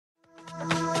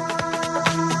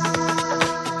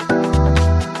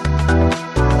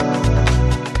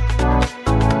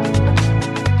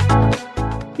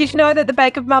know that the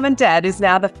Bank of Mum and Dad is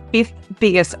now the 5th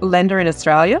biggest lender in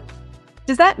Australia?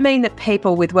 Does that mean that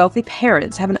people with wealthy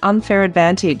parents have an unfair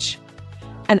advantage?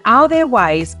 And are there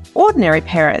ways ordinary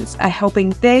parents are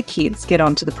helping their kids get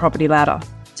onto the property ladder?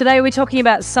 Today we're talking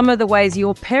about some of the ways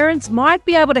your parents might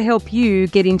be able to help you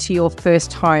get into your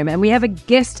first home. And we have a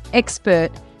guest expert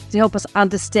to help us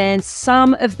understand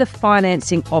some of the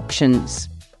financing options.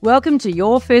 Welcome to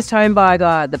Your First Home Buyer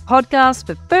Guide, the podcast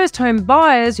for first home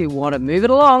buyers who want to move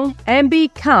it along and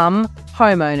become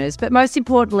homeowners. But most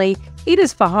importantly, it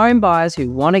is for home buyers who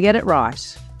want to get it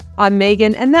right. I'm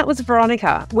Megan and that was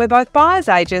Veronica. We're both buyer's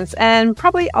agents and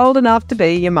probably old enough to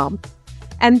be your mum.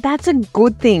 And that's a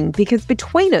good thing because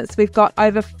between us, we've got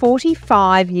over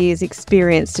 45 years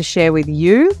experience to share with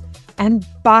you and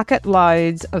bucket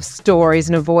loads of stories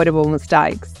and avoidable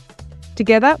mistakes.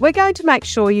 Together, we're going to make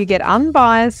sure you get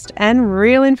unbiased and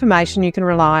real information you can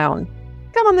rely on.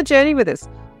 Come on the journey with us.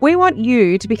 We want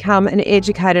you to become an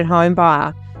educated home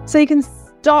buyer so you can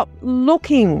stop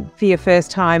looking for your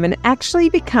first home and actually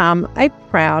become a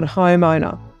proud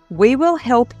homeowner. We will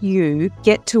help you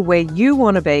get to where you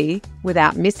want to be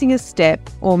without missing a step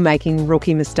or making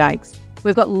rookie mistakes.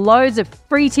 We've got loads of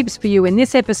free tips for you in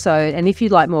this episode, and if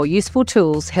you'd like more useful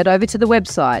tools, head over to the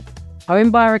website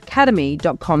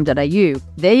homebuyeracademy.com.au.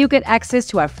 There you'll get access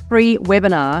to our free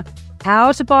webinar,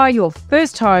 How to Buy Your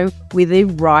First Home with the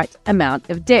Right Amount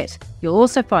of Debt. You'll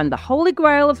also find the holy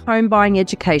grail of home buying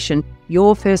education,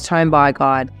 Your First Home Buyer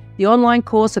Guide, the online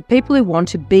course for people who want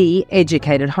to be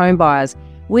educated home buyers.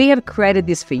 We have created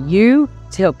this for you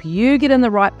to help you get on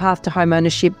the right path to home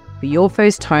ownership for your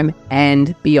first home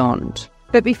and beyond.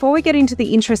 But before we get into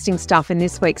the interesting stuff in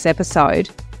this week's episode,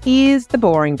 here's the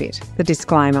boring bit, the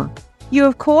disclaimer. You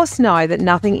of course know that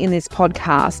nothing in this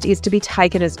podcast is to be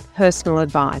taken as personal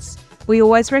advice. We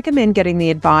always recommend getting the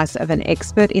advice of an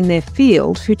expert in their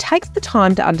field who takes the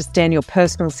time to understand your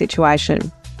personal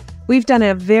situation. We've done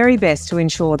our very best to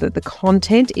ensure that the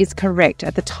content is correct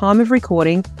at the time of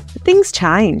recording, but things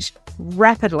change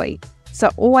rapidly. So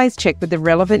always check with the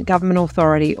relevant government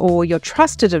authority or your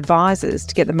trusted advisors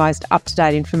to get the most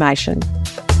up-to-date information.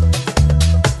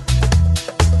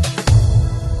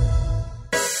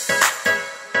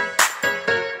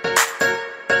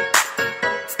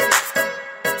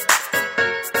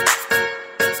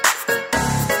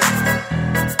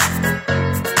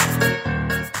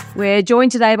 We're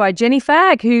joined today by Jenny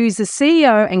Fagg, who's the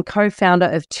CEO and co-founder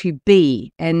of To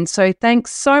Be. And so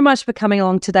thanks so much for coming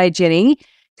along today, Jenny.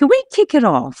 Can we kick it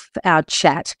off, our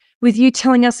chat, with you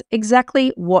telling us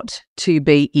exactly what To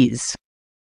Be is?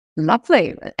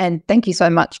 Lovely. And thank you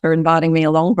so much for inviting me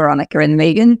along, Veronica and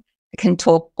Megan. I can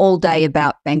talk all day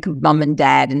about Bank of Mum and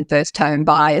Dad and first home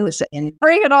buyers and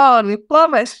bring it on. We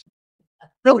love it.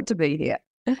 Thrilled to be here.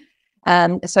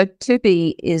 So To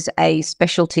Be is a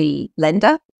specialty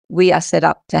lender. We are set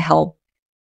up to help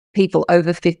people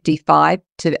over 55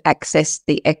 to access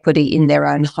the equity in their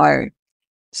own home.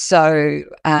 So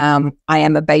I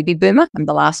am a baby boomer. I'm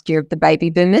the last year of the baby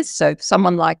boomers. So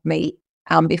someone like me,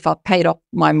 if I've paid off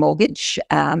my mortgage,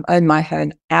 own my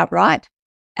home outright,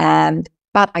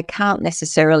 but I can't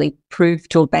necessarily prove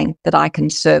to a bank that I can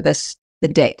service the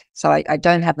debt. So I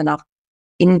don't have enough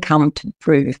income to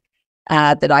prove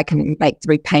that I can make the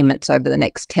repayments over the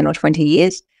next 10 or 20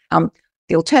 years.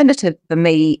 The alternative for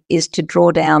me is to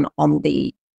draw down on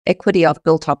the equity I've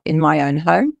built up in my own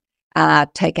home,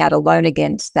 take out a loan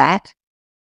against that,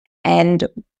 and,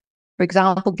 for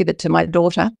example, give it to my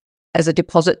daughter as a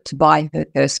deposit to buy her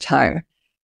first home.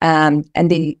 And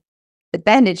the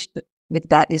advantage with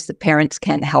that is the parents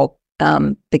can help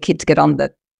the kids get on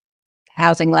the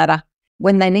housing ladder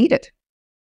when they need it.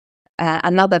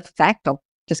 Another fact, I'll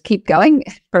just keep going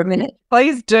for a minute.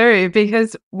 Please do,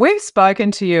 because we've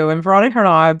spoken to you and Veronica and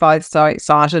I are both so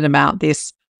excited about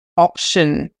this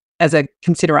option as a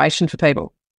consideration for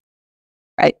people.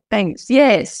 Great, thanks.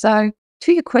 Yeah, so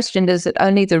to your question, is it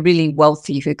only the really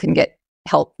wealthy who can get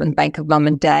help from Bank of Mum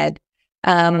and Dad?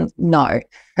 No.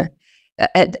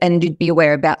 And you'd be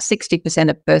aware about 60%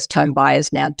 of first home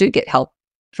buyers now do get help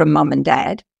from Mum and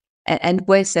Dad. And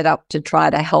we're set up to try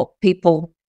to help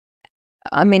people.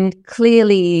 I mean,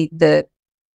 clearly the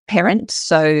parents,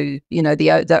 so, you know,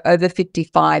 the over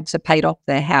 55s are paid off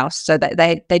their house. So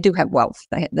they do have wealth.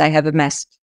 They have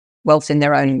amassed wealth in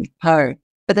their own home,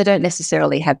 but they don't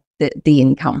necessarily have the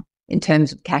income in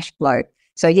terms of cash flow.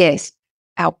 So yes,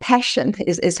 our passion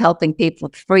is helping people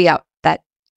free up that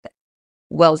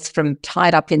wealth from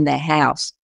tied up in their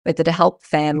house, whether to help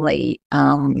family,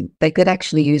 they could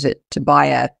actually use it to buy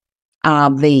a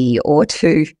RV or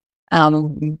to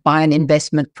buy an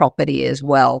investment property as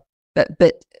well.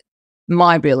 But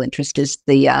my real interest is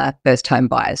the first home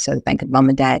buyers, so the bank of mum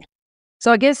and dad.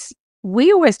 So I guess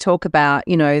we always talk about,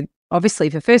 obviously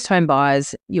for first home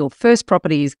buyers, your first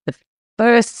property is the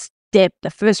first step,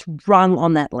 the first rung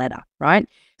on that ladder, right?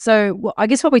 So I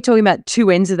guess what we're talking about, two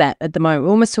ends of that at the moment.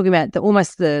 We're almost talking about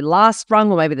the last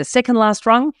rung, or maybe the second last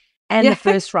rung, and the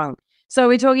first rung. So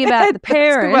we're talking about the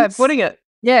parents. That's the way of putting it.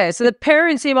 Yeah, so the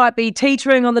parents who might be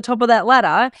teetering on the top of that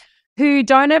ladder, who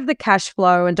don't have the cash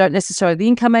flow and don't necessarily have the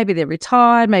income. Maybe they're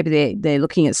retired, maybe they're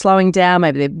looking at slowing down,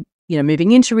 maybe they're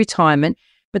moving into retirement,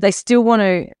 but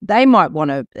they might want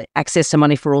to access some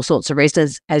money for all sorts of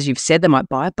reasons. As you've said, they might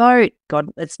buy a boat. God,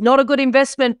 it's not a good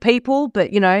investment, people,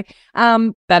 but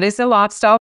that is a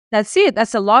lifestyle. That's it.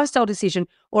 That's a lifestyle decision.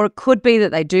 Or it could be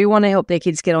that they do want to help their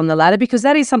kids get on the ladder, because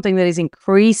that is something that is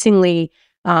increasingly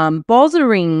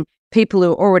bothering people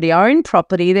who already own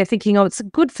property. They're thinking, oh, it's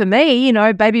good for me.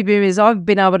 Baby boomers, I've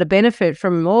been able to benefit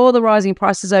from all the rising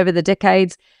prices over the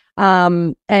decades.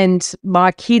 And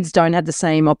my kids don't have the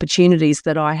same opportunities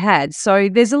that I had. So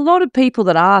there's a lot of people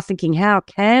that are thinking, how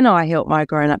can I help my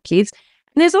grown-up kids?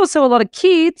 And there's also a lot of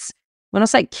kids, when I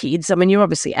say kids, I mean, you're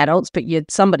obviously adults, but you're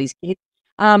somebody's kid,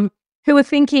 who are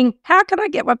thinking, how can I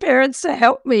get my parents to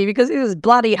help me? Because it is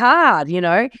bloody hard,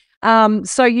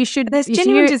 So you should... There's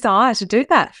genuine desire to do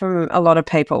that from a lot of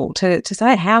people, to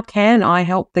say, how can I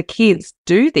help the kids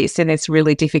do this in this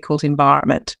really difficult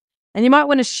environment? And you might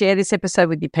want to share this episode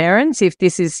with your parents if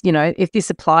this is, if this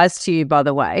applies to you, by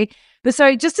the way. But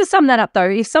so just to sum that up, though,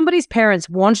 if somebody's parents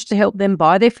want to help them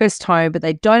buy their first home, but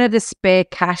they don't have the spare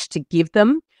cash to give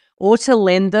them or to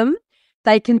lend them,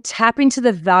 they can tap into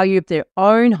the value of their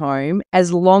own home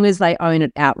as long as they own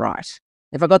it outright.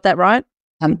 Have I got that right?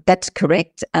 That's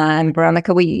correct.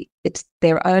 Veronica, it's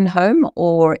their own home,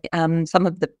 or some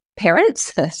of the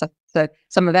parents, so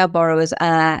some of our borrowers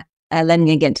are lending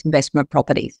against investment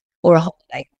properties or a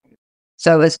holiday home.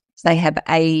 So as they have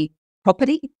a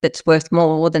property that's worth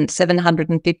more than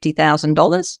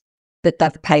 $750,000 that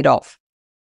they've paid off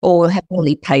or have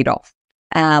fully paid off.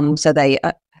 So they,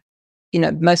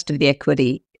 most of the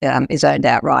equity is owned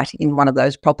outright in one of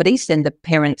those properties, then the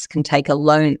parents can take a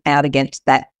loan out against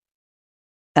that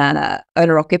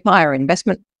owner-occupier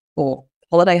investment or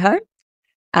holiday home.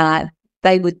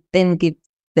 They would then give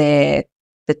the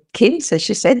kids, as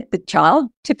you said, the child,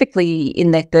 typically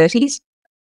in their 30s,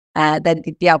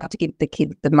 they'd be able to give the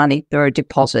kid the money through a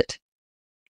deposit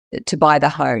to buy the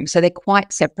home. So they're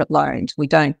quite separate loans. We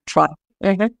don't try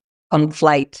to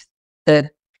conflate the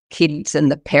kids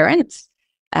and the parents.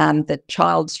 The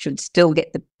child should still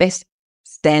get the best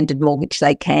standard mortgage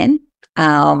they can.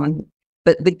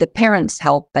 But with the parents'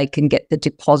 help, they can get the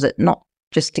deposit, not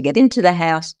just to get into the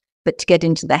house, but to get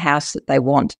into the house that they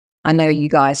want. I know you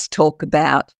guys talk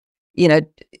about, you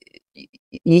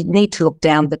need to look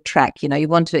down the track. You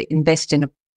want to invest in a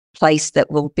place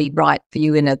that will be right for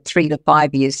you in a 3 to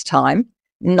 5 years' time,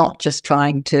 not just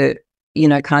trying to,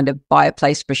 kind of buy a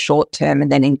place for short term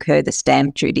and then incur the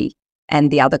stamp duty and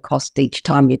the other cost each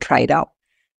time you trade up.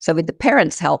 So with the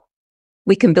parents' help,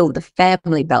 we can build the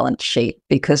family balance sheet,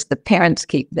 because the parents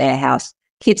keep their house,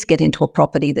 kids get into a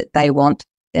property that they want.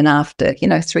 Then after,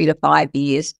 3 to 5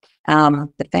 years,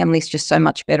 the family's just so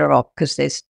much better off because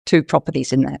there's 2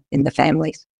 properties in the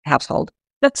family's household.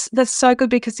 That's so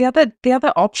good, because the other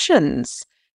options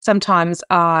sometimes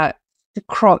are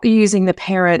using the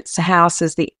parents' house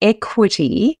as the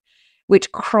equity, which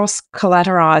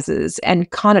cross-collateralizes and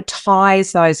kind of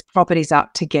ties those properties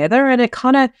up together. And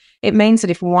it means that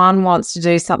if one wants to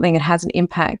do something, it has an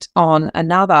impact on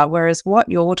another, whereas what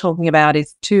you're talking about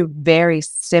is 2 very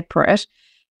separate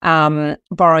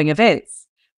borrowing events.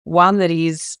 One that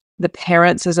is the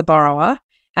parents as a borrower,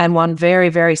 and one very,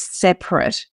 very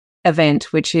separate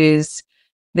event, which is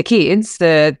the kids,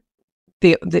 the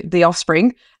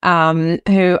offspring,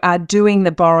 who are doing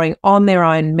the borrowing on their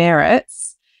own merits,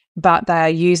 but they are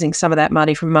using some of that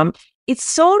money from mum. It's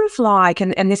sort of like,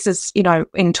 and this is,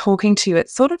 in talking to you,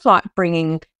 it's sort of like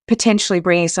potentially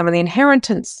bringing some of the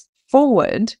inheritance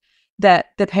forward, that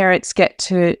the parents get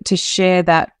to share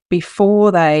that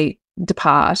before they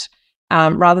depart,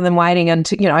 rather than waiting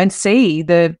until, and see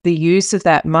the use of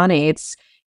that money.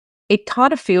 It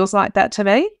kind of feels like that to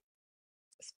me.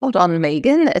 Spot on,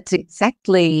 Megan. It's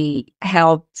exactly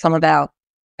how some of our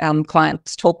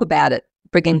clients talk about it,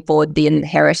 bringing forward the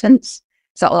inheritance.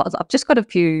 So I've just got a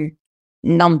few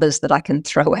numbers that I can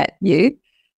throw at you.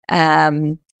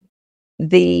 The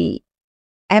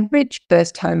average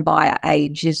first home buyer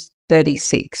age is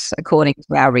 36, according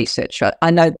to our research.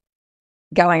 I know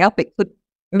going up, it could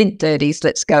mid-30s,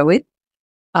 let's go with.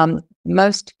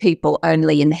 Most people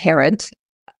only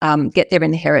get their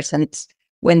inheritance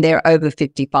when they're over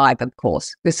 55, of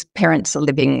course, because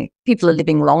people are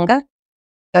living longer.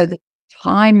 So the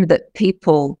time that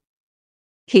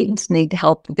kids need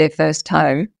help with their first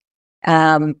home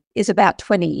is about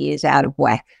 20 years out of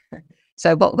whack.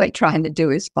 So what we're trying to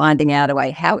do is finding out a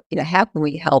way how can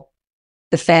we help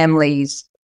the families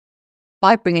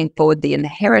by bringing forward the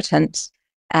inheritance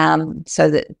so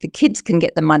that the kids can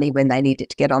get the money when they need it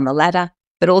to get on the ladder.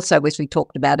 But also, as we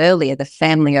talked about earlier, the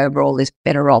family overall is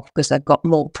better off because they've got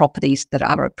more properties that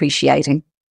are appreciating.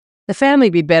 The family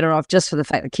would be better off just for the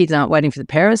fact that kids aren't waiting for the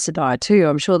parents to die too.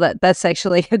 I'm sure that's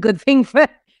actually a good thing for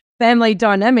family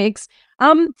dynamics.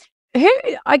 I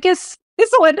guess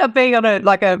this will end up being on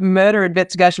a murder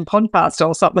investigation podcast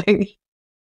or something.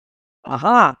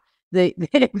 Aha, the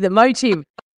motive.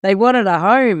 They wanted a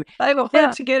home. They were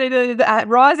about to get into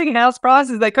rising house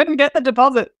prices. They couldn't get the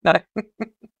deposit. No.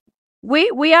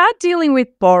 We are dealing with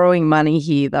borrowing money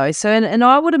here, though. So, and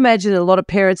I would imagine a lot of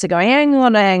parents are going, hang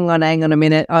on a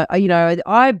minute.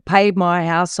 I paid my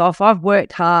house off. I've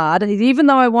worked hard. Even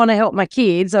though I want to help my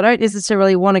kids, I don't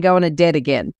necessarily want to go into debt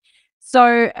again.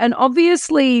 So, and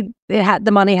obviously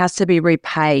the money has to be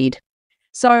repaid.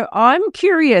 So I'm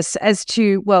curious as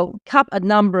to, a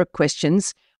number of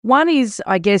questions. One is,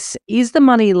 I guess, is the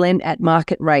money lent at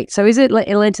market rate? So is it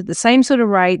lent at the same sort of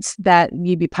rates that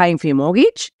you'd be paying for your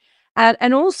mortgage?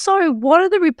 And also, what are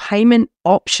the repayment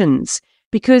options?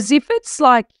 Because if it's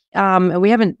like, we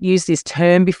haven't used this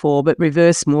term before, but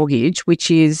reverse mortgage,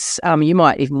 which is, you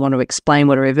might even want to explain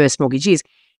what a reverse mortgage is.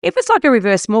 If it's like a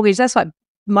reverse mortgage, that's like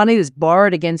money that's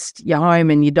borrowed against your home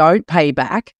and you don't pay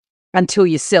back until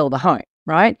you sell the home,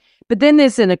 right? But then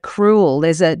there's an accrual,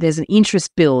 there's an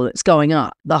interest bill that's going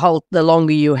up the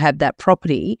longer you have that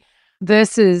property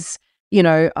versus,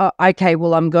 okay,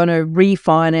 well, I'm going to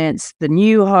refinance the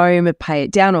new home and pay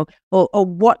it down, or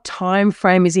what time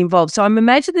frame is involved. So I'm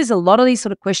imagining there's a lot of these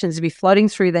sort of questions to be floating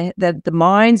through the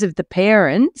minds of the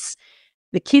parents.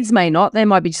 The kids may not. They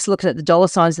might be just looking at the dollar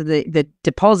signs of the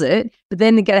deposit, but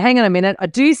then they go, hang on a minute, I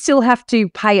do still have to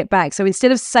pay it back. So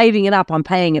instead of saving it up, I'm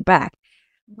paying it back.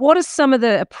 What are some of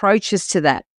the approaches to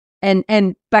that?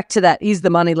 And back to that, is the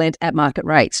money lent at market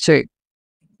rates too?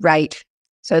 Right.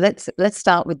 So let's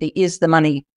start with is the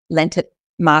money lent at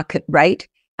market rate?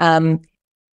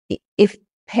 If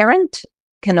parent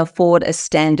can afford a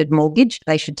standard mortgage,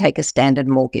 they should take a standard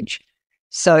mortgage.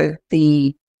 So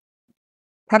the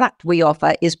product we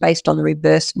offer is based on the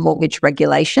reverse mortgage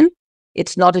regulation.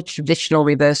 It's not a traditional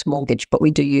reverse mortgage, but we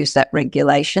do use that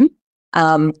regulation.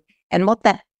 And what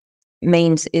that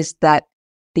means is that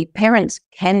the parents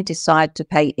can decide to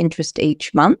pay interest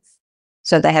each month.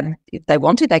 So if they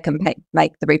want to, they can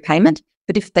make the repayment.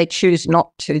 But if they choose not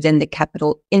to, then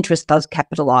the interest does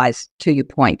capitalize, to your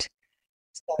point.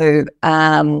 So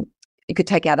you could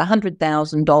take out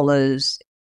 $100,000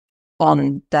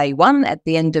 on day one. At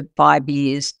the end of 5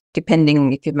 years,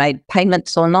 depending if you've made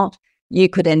payments or not, you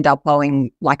could end up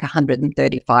owing like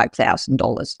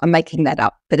 $135,000. I'm making that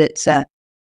up, but it's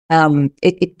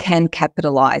it can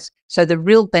capitalize. So the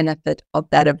real benefit of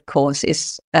that, of course,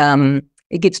 is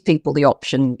it gives people the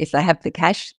option. If they have the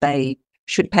cash, they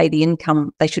should pay the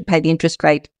income. They should pay the interest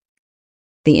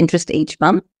each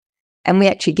month. And we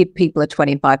actually give people a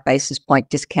 25 basis point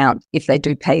discount if they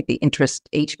do pay the interest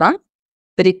each month.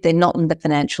 But if they're not in the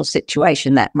financial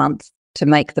situation that month to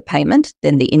make the payment,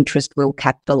 then the interest will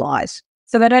capitalize.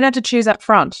 So they don't have to choose up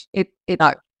front.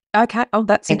 No. Okay. Oh,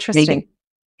 that's interesting.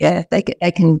 Yeah, they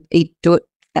can do it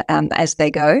as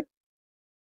they go.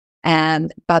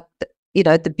 But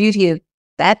the beauty of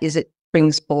that is it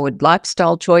brings forward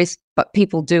lifestyle choice, but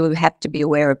people do have to be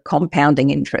aware of compounding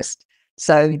interest.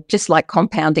 So just like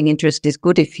compounding interest is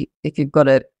good if you've got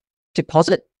a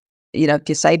deposit, if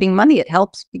you're saving money, it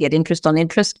helps. You get interest on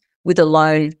interest. With a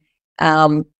loan,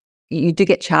 you do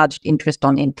get charged interest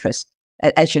on interest,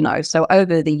 as you know. So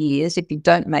over the years, if you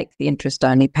don't make the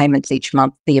interest-only payments each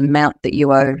month, the amount that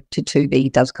you owe to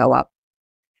 2B does go up.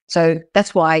 So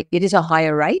that's why it is a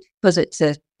higher rate, because it's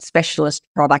a specialist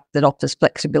product that offers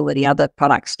flexibility other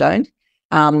products don't.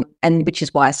 And which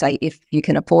is why I say if you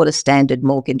can afford a standard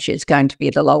mortgage, it's going to be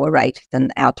at a lower rate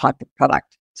than our type of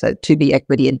product. So 2B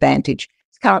Equity Advantage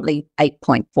is currently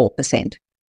 8.4%.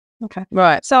 Okay.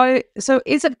 Right. So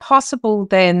is it possible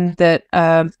then that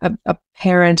a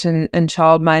parent and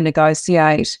child may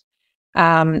negotiate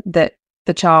that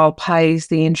the child pays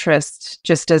the interest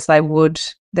just as they would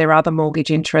their other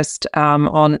mortgage interest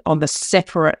on the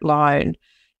separate loan?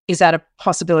 Is that a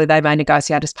possibility they may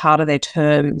negotiate as part of their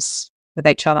terms with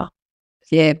each other?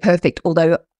 Yeah, perfect.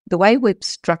 Although the way we've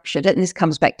structured it, and this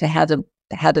comes back to how do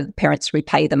parents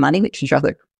repay the money, which is your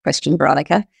other question,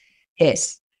 Veronica.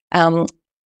 Yes.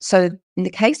 So in the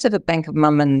case of a Bank of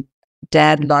Mum and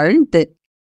Dad loan, the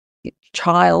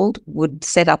child would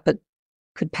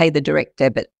could pay the direct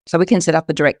debit. So we can set up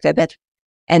a direct debit,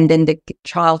 and then the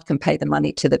child can pay the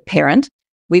money to the parent.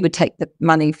 We would take the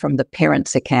money from the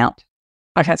parent's account.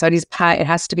 Okay, so it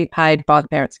has to be paid by the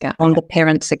parent's account. On the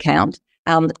parent's account.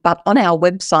 But on our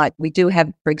website, we do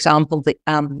have, for example, the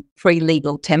free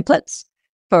legal templates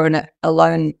for a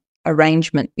loan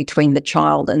arrangement between the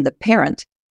child and the parent.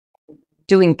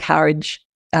 Do encourage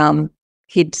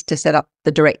kids to set up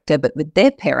the direct debit with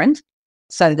their parent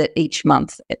so that each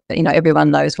month,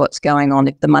 everyone knows what's going on,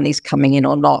 if the money's coming in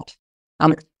or not.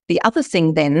 The other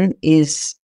thing then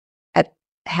is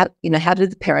how do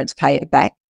the parents pay it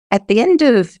back? At the end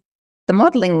of the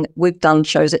modelling we've done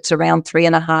shows it's around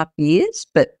 3.5 years,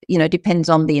 but, depends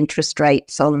on the interest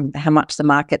rates, on how much the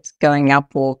market's going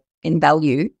up or in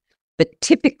value. But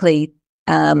typically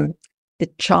the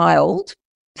child,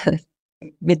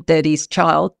 mid-30s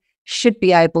child, should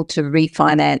be able to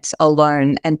refinance a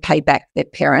loan and pay back their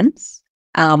parents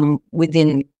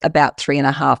within about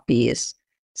 3.5 years.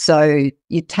 So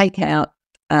you take out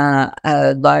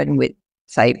a loan with,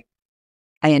 say,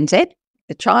 ANZ,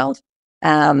 the child,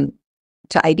 to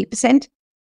 80%,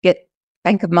 get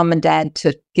Bank of Mum and Dad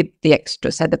to give the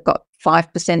extra. So they've got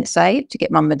 5% saved to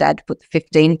get Mum and Dad to put the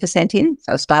 15% in.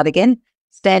 So start again.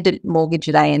 Standard mortgage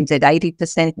at ANZ,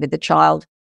 80% with the child.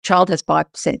 Child has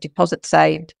 5% deposit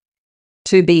saved.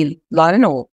 2B loan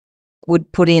or would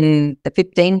put in the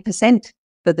 15%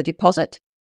 for the deposit.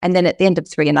 And then at the end of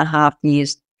 3.5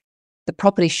 years, the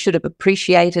property should have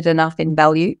appreciated enough in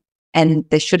value, and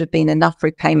there should have been enough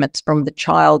repayments from the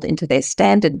child into their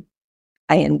standard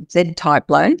ANZ type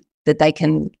loan that they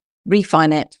can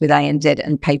refinance with ANZ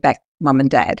and pay back Mum and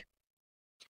Dad.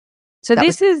 So that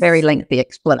this was is a very lengthy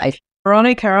explanation.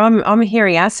 Veronica, I'm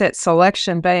hearing asset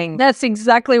selection being... That's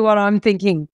exactly what I'm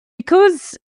thinking.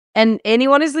 Because, and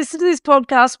anyone who's listened to this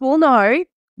podcast will know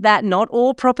that not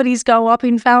all properties go up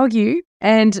in value,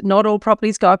 and not all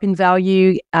properties go up in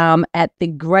value at the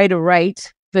greater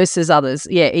rate versus others,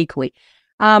 equally.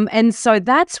 And so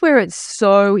that's where it's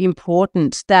so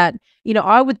important that,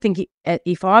 I would think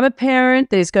if I'm a parent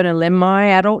that is going to lend my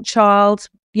adult child,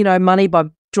 money by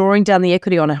drawing down the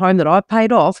equity on a home that I've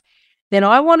paid off, then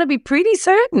I want to be pretty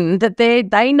certain that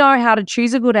they know how to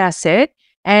choose a good asset.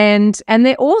 And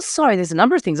they're also, there's a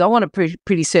number of things. I want to be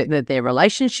pretty certain that their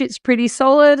relationship's pretty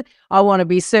solid. I want to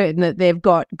be certain that they've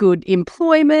got good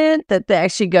employment, that they're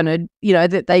actually going to,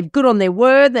 that they're good on their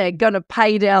word, they're going to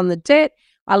pay down the debt.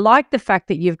 I like the fact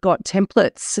that you've got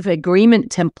templates, agreement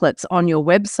templates on your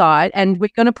website, and we're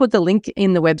going to put the link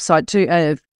in the website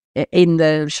to, in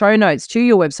the show notes to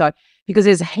your website, because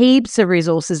there's heaps of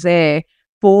resources there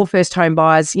for first home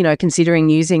buyers, considering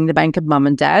using the Bank of Mum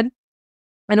and Dad.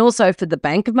 And also for the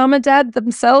Bank of Mum and Dad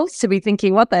themselves to be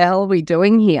thinking, what the hell are we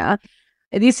doing here?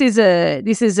 This is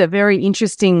a very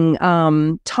interesting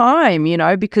time,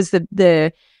 because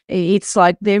it's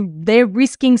like they're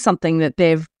risking something that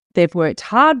they've worked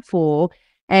hard for,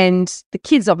 and the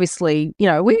kids obviously,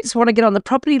 we just want to get on the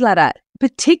property ladder,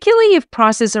 particularly if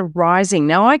prices are rising.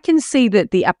 Now I can see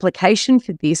that the application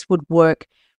for this would work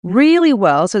really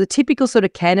well. So the typical sort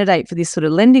of candidate for this sort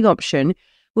of lending option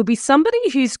would be somebody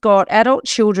who's got adult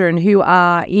children who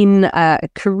are in a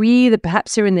career that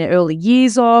perhaps they're in their early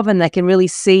years of, and they can really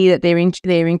see that their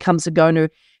incomes are going to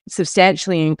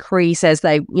substantially increase as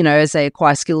they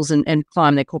acquire skills and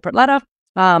climb their corporate ladder.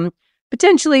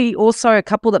 Potentially also a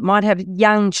couple that might have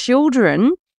young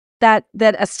children that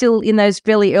are still in those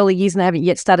fairly early years and they haven't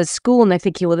yet started school, and they're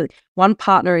thinking, well, one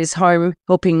partner is home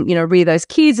helping, rear those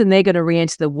kids, and they're going to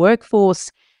re-enter the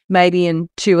workforce maybe in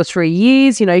 2 or 3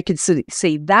 years. You could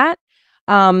see that.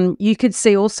 You could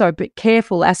see also a bit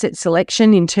careful asset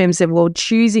selection in terms of,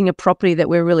 choosing a property that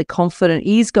we're really confident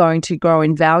is going to grow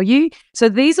in value. So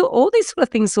all these sort of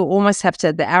things will almost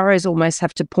the arrows almost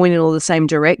have to point in all the same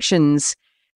directions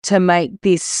to make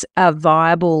this a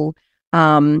viable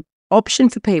option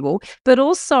for people. But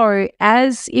also,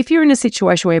 as if you're in a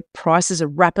situation where prices are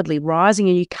rapidly rising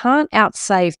and you can't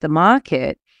outsave the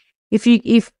market, if you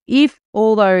put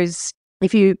all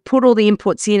the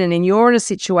inputs in, and then you're in a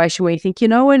situation where you think,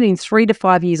 what, in 3 to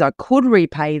 5 years I could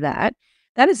repay that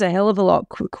is a hell of a lot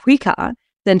quicker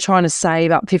than trying to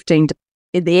save up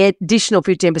the additional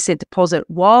 15% deposit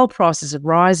while prices are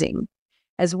rising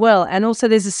as well. And also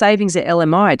there's a savings at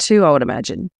LMI too, I would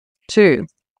imagine, too.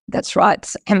 That's right.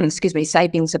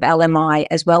 Savings of LMI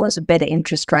as well as a better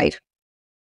interest rate.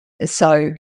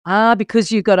 So...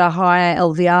 because you've got a higher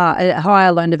LVR, a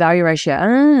higher loan to value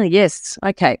ratio. Yes.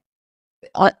 Okay.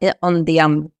 On the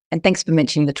and thanks for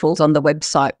mentioning the tools on the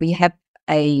website. We have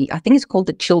I think it's called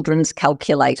the children's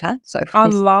calculator. So I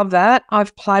love that.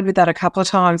 I've played with that a couple of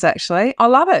times, actually. I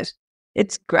love it.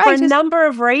 it's great. For a number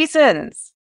of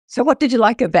reasons. So what did you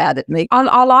like about it, Meg?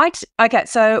 I liked, okay,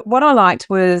 so what I liked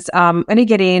was when you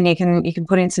get in, you can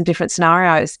put in some different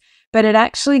scenarios, but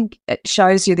it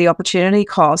shows you the opportunity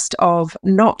cost of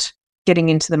not getting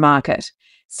into the market.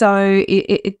 So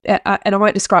and I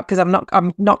won't describe, because I'm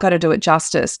not going to do it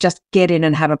justice. Just get in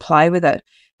and have a play with it.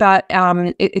 But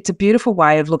it's a beautiful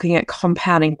way of looking at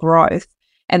compounding growth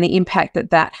and the impact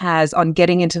that has on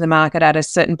getting into the market at a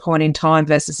certain point in time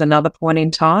versus another point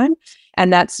in time.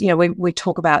 And that's, we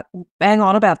talk about, bang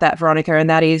on about that, Veronica, and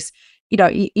that is,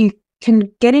 you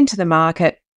can get into the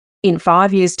market in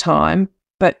 5 years' time,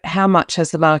 but how much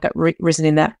has the market risen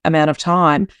in that amount of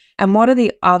time? And what are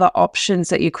the other options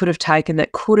that you could have taken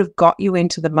that could have got you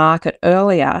into the market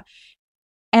earlier?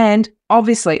 And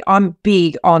obviously, I'm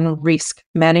big on risk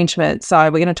management. So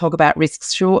we're going to talk about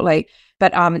risks shortly.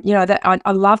 But,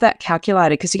 I love that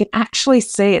calculator, because you can actually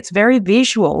see it's very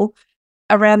visual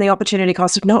around the opportunity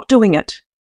cost of not doing it.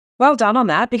 Well done on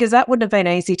that, because that wouldn't have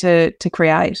been easy to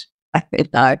create.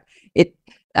 No, it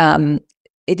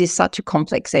is such a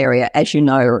complex area, as you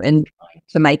know, and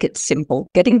to make it simple,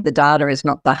 getting the data is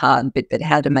not the hard bit, but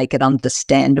how to make it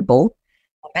understandable.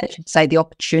 I should say the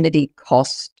opportunity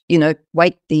cost,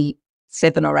 wait the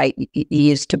 7 or 8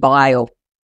 years to buy,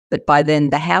 but by then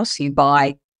the house you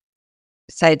buy,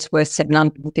 say it's worth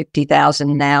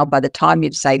 $750,000 now, by the time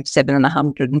you've saved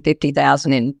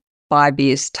 $750,000 in 5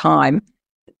 years' time,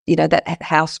 that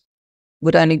house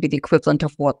would only be the equivalent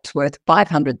of what's worth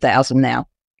 $500,000 now.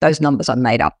 Those numbers are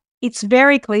made up. It's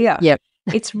very clear. Yep.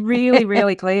 It's really,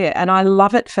 really clear. And I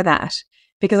love it for that,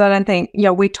 because I don't think,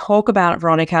 we talk about it,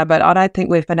 Veronica, but I don't think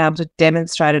we've been able to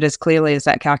demonstrate it as clearly as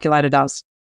that calculator does.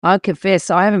 I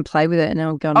confess, I haven't played with it, and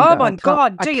I'm going. Oh my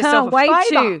God! Do yourself a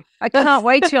favour. I can't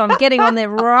wait to. I'm getting on there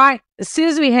right as soon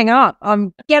as we hang up.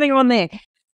 I'm getting on there.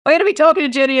 We're going to be talking to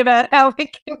Jenny about how we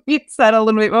can use that a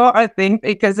little bit more, I think,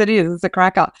 because it's a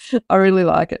cracker. I really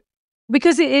like it.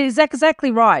 Because it is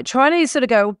exactly right. Trying to sort of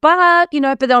go, but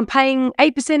I'm paying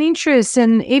 8% interest,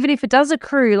 and even if it does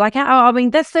accrue, that's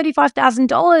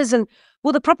 $35,000, and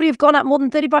will the property have gone up more than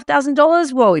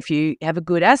 $35,000? Well, if you have a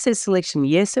good asset selection,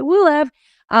 yes, it will have.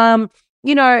 So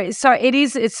it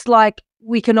is. It's like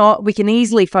we can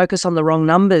easily focus on the wrong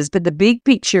numbers, but the big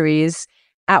picture is,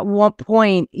 at what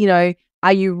point,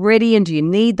 are you ready, and do you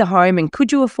need the home, and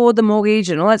could you afford the mortgage,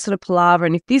 and all that sort of palaver?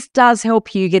 And if this does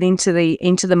help you get into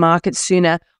the market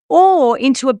sooner, or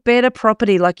into a better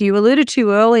property, like you alluded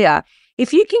to earlier,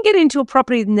 if you can get into a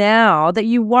property now that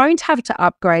you won't have to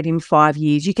upgrade in 5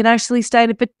 years, you can actually stay in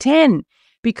it for 10,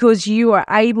 because you are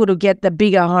able to get the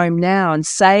bigger home now and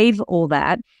save all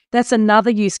that. That's another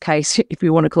use case, if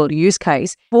you want to call it a use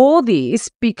case, for this,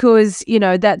 because,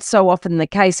 that's so often the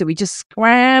case that we just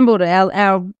scrambled.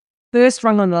 Our first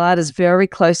rung on the ladder is very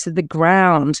close to the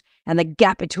ground, and the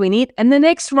gap between it and the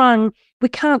next rung we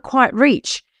can't quite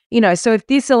reach. So if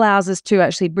this allows us to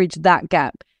actually bridge that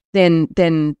gap, then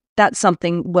that's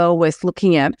something well worth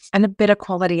looking at. And a better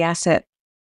quality asset.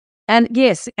 And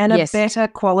yes. A better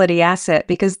quality asset,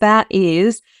 because that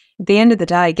is, at the end of the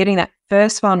day, getting that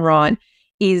first one right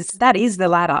is the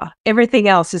ladder. Everything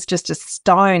else is just a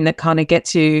stone that kind of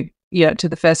gets you, to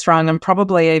the first rung, and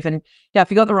probably even,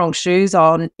 if you got the wrong shoes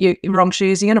on, you're going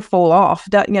to fall off.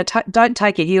 Don't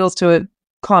take your heels to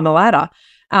climb a ladder.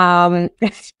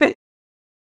 But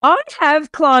I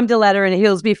have climbed a ladder in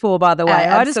heels before, by the way. I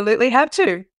absolutely have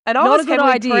to. And I was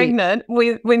heavily pregnant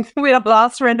when I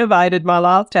last renovated my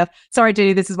last house. Sorry,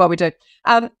 Judy, this is what we do.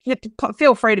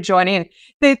 Feel free to join in.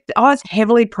 I was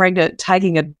heavily pregnant,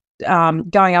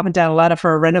 going up and down a ladder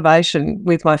for a renovation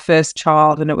with my first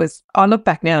child, and I look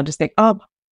back now and just think, oh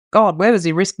God, where was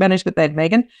your risk management then,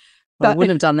 Megan? I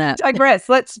wouldn't have done that. Digress.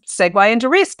 Let's segue into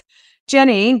risk.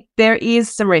 Jenny, there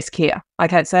is some risk here.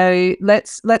 Okay, so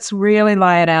let's really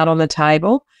lay it out on the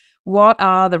table. What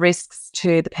are the risks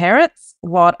to the parents?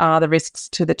 What are the risks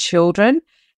to the children?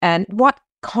 And what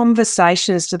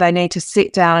conversations do they need to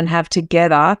sit down and have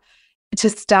together to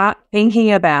start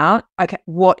thinking about, okay,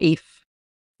 what if?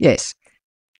 Yes.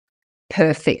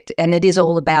 Perfect. And it is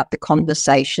all about the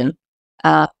conversation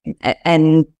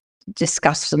and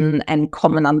discussion and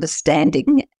common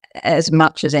understanding as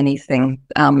much as anything.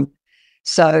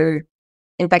 So,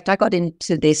 in fact, I got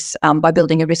into this by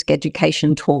building a risk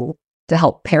education tool to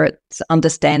help parents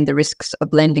understand the risks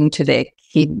of lending to their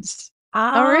kids.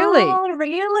 Oh, really?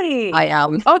 Really?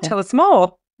 Tell us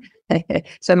more.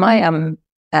 So my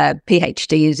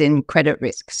PhD is in credit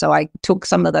risk. So I took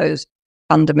some of those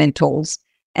fundamentals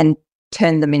and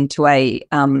turned them into a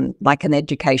like an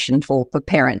education tool for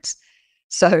parents.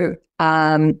 So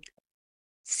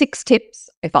 6 tips,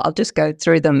 if I'll just go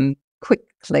through them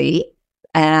quickly.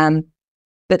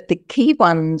 But the key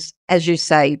ones, as you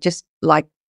say, just like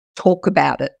talk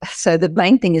about it. So the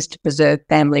main thing is to preserve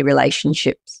family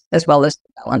relationships as well as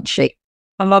the balance sheet.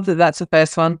 I love that that's the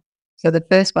first one. So the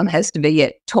first one has to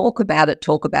be, talk about it,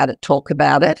 talk about it, talk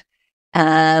about it.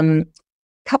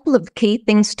 Couple of key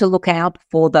things to look out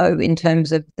for, though, in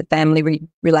terms of the family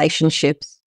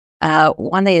relationships.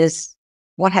 One is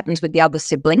what happens with the other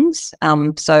siblings.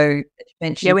 So you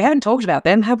mentioned, Yeah, we haven't talked about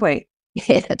them, have we?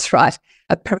 Yeah, that's right.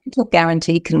 A parental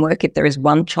guarantee can work if there is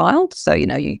one child. So, you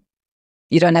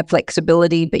don't have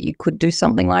flexibility, but you could do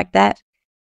something like that.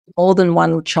 More than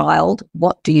one child,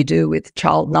 what do you do with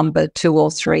child number 2 or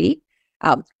 3?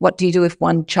 What do you do if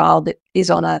one child is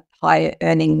on a high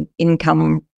earning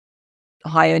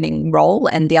role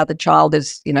and the other child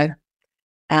is,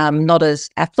 not as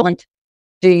affluent?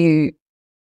 Do you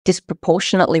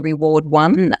disproportionately reward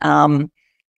one?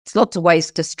 There's lots of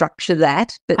ways to structure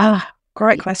that, but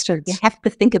great questions. You have to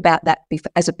think about that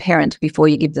as a parent before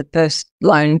you give the first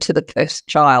loan to the first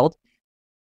child.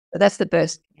 So that's the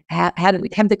first. How do we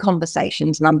have the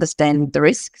conversations and understand the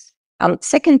risks?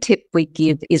 Second tip we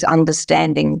give is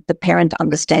the parent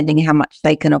understanding how much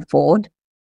they can afford.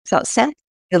 So it sounds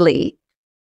silly,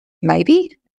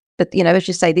 maybe, but, as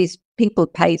you say, these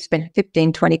people spend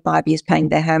 15, 25 years paying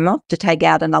their home off. To take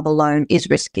out another loan is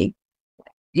risky.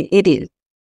 It is.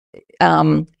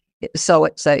 So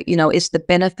it's it's the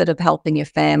benefit of helping your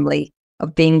family,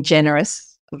 of being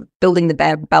generous, of building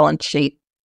the balance sheet.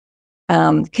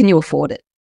 Can you afford it?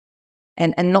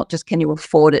 And not just can you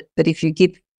afford it, but if you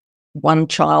give one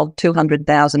child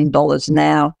 $200,000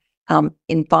 now,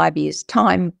 in 5 years'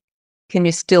 time, can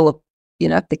you still,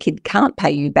 if the kid can't pay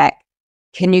you back,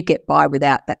 can you get by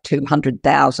without that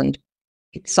 $200,000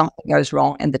 if something goes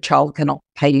wrong and the child cannot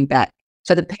pay you back?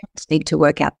 So the parents need to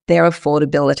work out their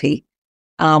affordability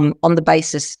on the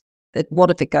basis that what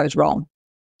if it goes wrong?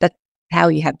 That's how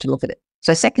you have to look at it.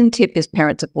 So second tip is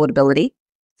parents' affordability.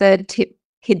 Third tip,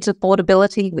 kids'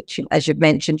 affordability, which, as you've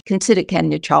mentioned, consider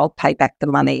can your child pay back the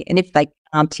money? And if they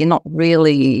can't, you're not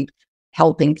really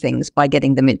helping things by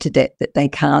getting them into debt that they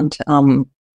can't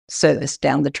service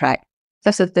down the track.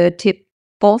 That's the third tip.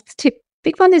 Fourth tip,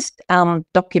 big one, is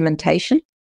documentation.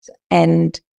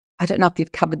 And I don't know if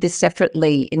you've covered this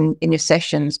separately in your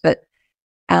sessions, but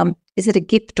is it a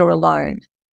gift or a loan?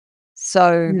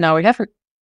 So No, we haven't.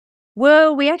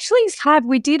 Well, we actually have.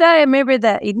 We did. I remember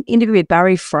that interview with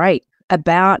Barry Freight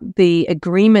about the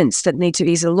agreements that need to.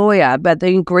 He's a lawyer, but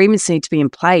the agreements need to be in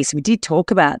place. We did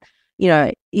talk about,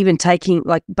 even taking,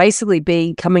 basically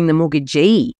becoming the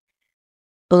mortgagee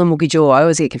or the mortgagor. I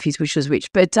always get confused which was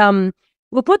which. But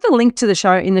we'll put the link to the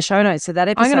show in the show notes. So that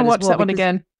episode, I'm going to watch that one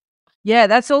again. Yeah,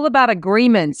 that's all about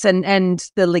agreements and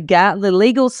the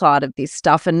legal side of this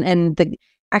stuff and the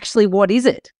actually what is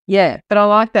it? Yeah. But I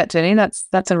like that, Jenny.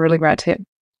 That's a really great tip.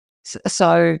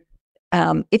 So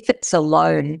if it's a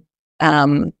loan,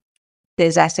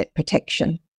 there's asset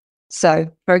protection.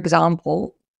 So, for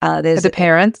example, there's for the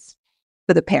parents.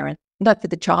 For the parent, not for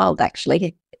the child.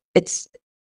 Actually,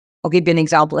 I'll give you an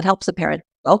example. It helps the parent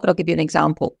well, but I'll give you an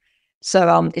example.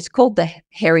 So it's called the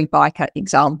hairy biker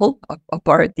example. I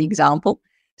borrowed the example.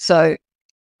 So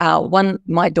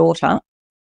my daughter,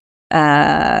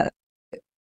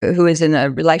 who is in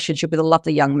a relationship with a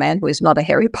lovely young man who is not a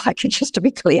hairy biker, just to be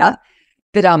clear,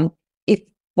 but if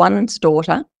one's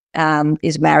daughter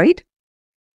is married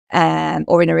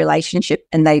or in a relationship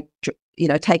and they,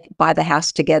 buy the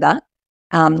house together,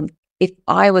 if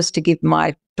I was to give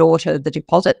my daughter the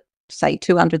deposit, say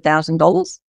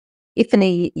 $200,000, if in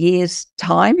a year's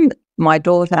time my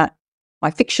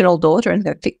fictional daughter and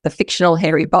the fictional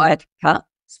hairy biker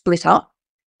split up,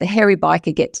 the hairy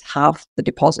biker gets half the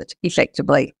deposit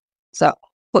effectively. So I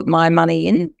put my money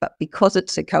in, but because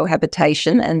it's a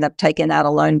cohabitation and they've taken out a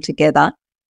loan together,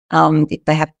 if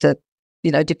they have to,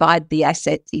 divide the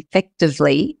assets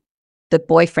effectively, the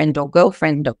boyfriend or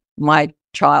girlfriend of my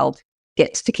child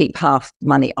gets to keep half the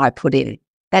money I put in.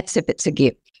 That's if it's a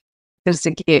gift. It's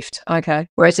a gift. Okay.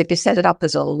 Whereas if you set it up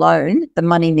as a loan, the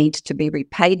money needs to be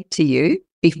repaid to you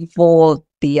before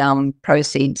the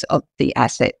proceeds of the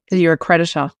asset. So you're a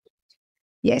creditor.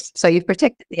 Yes. So you've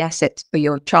protected the assets for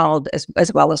your child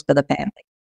as well as for the family.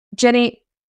 Jenny,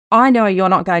 I know you're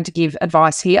not going to give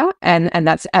advice here, and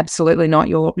that's absolutely not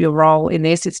your role in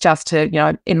this. It's just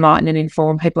to, enlighten and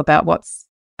inform people about what's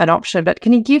an option. But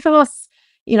can you give us,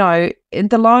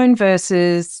 the loan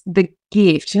versus the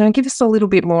gift? Give us a little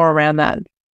bit more around that.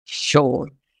 Sure.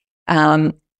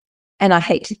 And I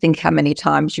hate to think how many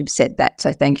times you've said that.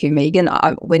 So thank you, Megan.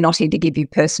 We're not here to give you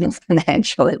personal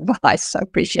financial advice. So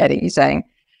appreciating you saying.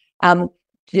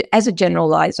 As a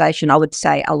generalisation, I would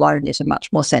say a loan is a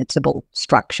much more sensible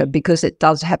structure because it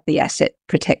does have the asset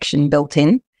protection built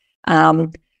in,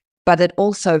 but it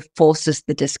also forces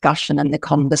the discussion and the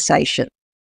conversation.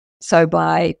 So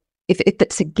if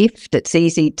it's a gift, it's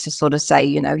easy to sort of say,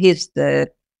 here's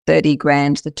the 30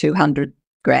 grand, the 200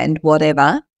 grand,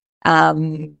 whatever.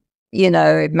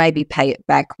 Maybe pay it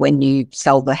back when you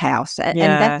sell the house. And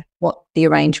that's what the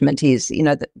arrangement is.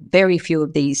 That very few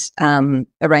of these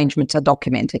arrangements are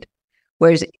documented.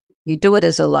 Whereas if you do it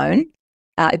as a loan,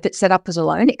 if it's set up as a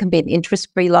loan, it can be an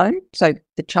interest-free loan. So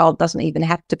the child doesn't even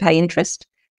have to pay interest,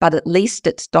 but at least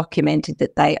it's documented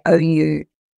that they owe you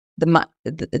the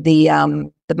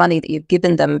money that you've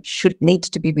given them needs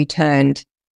to be returned.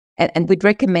 And we'd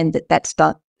recommend that's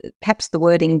done. Perhaps the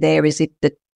wording there is if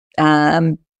the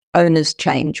owner's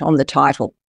change on the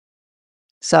title.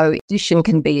 So addition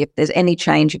can be if there's any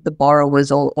change of the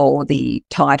borrowers or the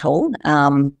title,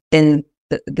 then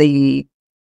the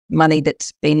money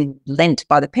that's been lent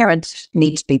by the parents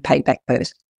needs to be paid back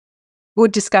first.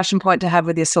 Good discussion point to have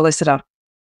with your solicitor.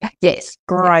 Yes.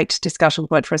 Great discussion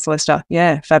point for a solicitor.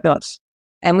 Yeah, fabulous.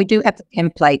 And we do have the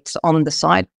templates on the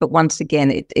site, but once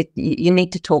again, you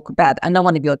need to talk about, I know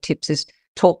one of your tips is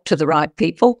talk to the right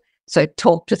people. So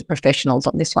talk to the professionals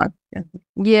on this one.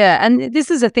 Yeah. And this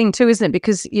is a thing too, isn't it?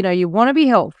 Because, you want to be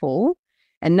helpful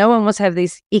and no one wants to have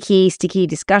these icky, sticky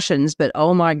discussions. But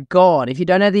oh my God, if you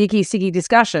don't have the icky, sticky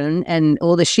discussion and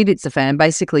all the shit hits the fan,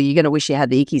 basically you're going to wish you had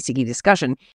the icky, sticky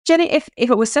discussion. Jenny, if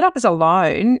it was set up as a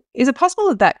loan, is it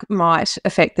possible that might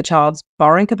affect the child's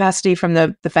borrowing capacity from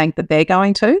the bank that they're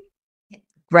going to?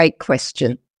 Great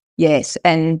question. Yes.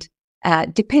 And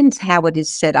depends how it is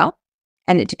set up.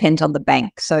 And it depends on the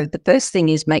bank. So the first thing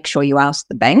is make sure you ask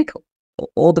the bank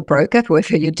or the broker,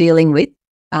 whoever you're dealing with,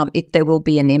 if there will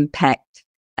be an impact.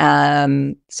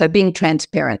 So being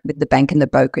transparent with the bank and the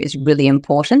broker is really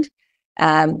important.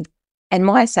 And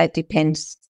why I say it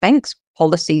depends, banks'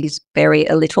 policies vary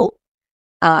a little,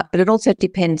 but it also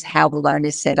depends how the loan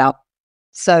is set up.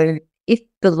 So if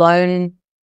the loan,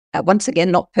 once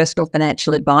again, not personal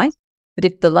financial advice, but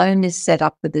if the loan is set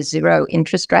up with a 0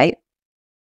 interest rate,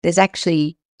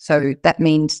 so that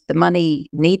means the money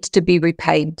needs to be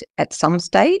repaid at some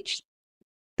stage,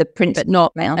 the principal but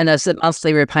not amount. And as a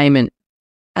monthly repayment.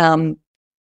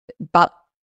 But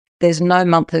there's no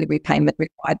monthly repayment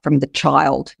required from the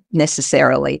child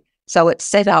necessarily. So it's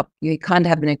set up, you kind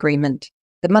of have an agreement.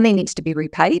 The money needs to be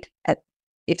repaid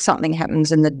if something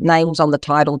happens and the names on the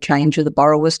title change or the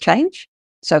borrowers change.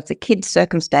 So if the kid's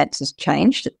circumstances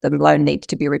change, the loan needs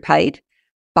to be repaid.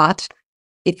 But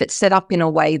if it's set up in a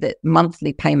way that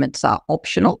monthly payments are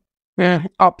optional. Yeah,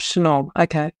 optional.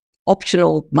 Okay.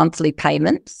 Optional monthly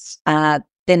payments, then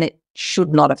it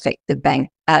should not affect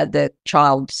the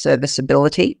child's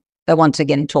serviceability. So once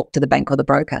again, talk to the bank or the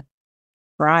broker.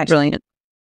 Right. Brilliant.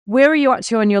 Where are you up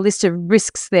to on your list of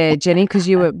risks there, Jenny? Because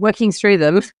you were working through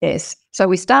them. Yes. So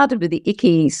we started with the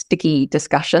icky, sticky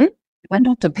discussion. Went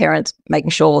on to parents making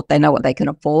sure they know what they can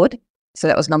afford. So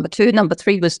that was number 2. Number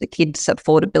 3 was the kids'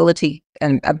 affordability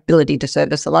and ability to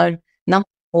service a loan. Number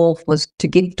 4 was to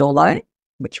gift or loan,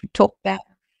 which we talked about.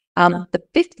 The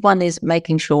 5th one is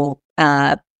making sure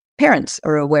parents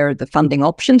are aware of the funding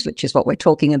options, which is what we're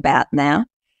talking about now.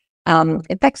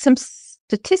 In fact, some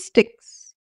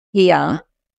statistics here.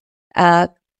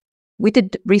 We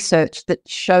did research that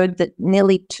showed that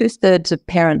nearly 2/3 of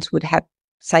parents would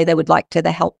say they would like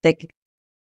to help their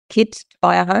kids to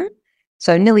buy a home.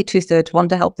 So nearly 2/3 want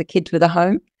to help the kids with a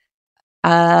home.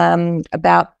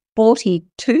 About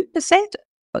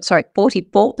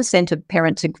 44% of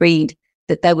parents agreed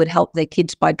that they would help their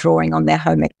kids by drawing on their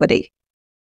home equity,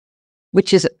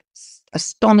 which is an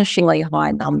astonishingly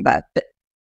high number. But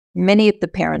many of the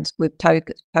parents we've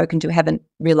spoken to haven't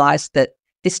realised that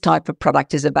this type of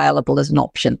product is available as an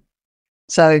option.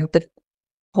 So the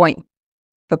point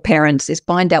for parents is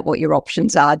find out what your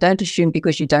options are. Don't assume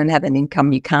because you don't have an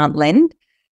income you can't lend,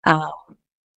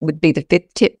 would be the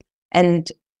 5th tip.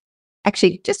 And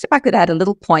actually, just if I could add a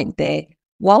little point there,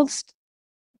 whilst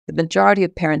the majority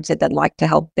of parents said they'd like to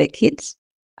help their kids,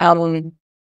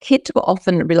 kids were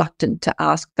often reluctant to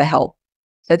ask for help.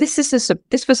 So this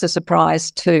was a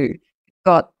surprise too.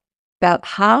 Got about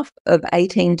half of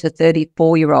 18 to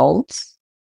 34-year-olds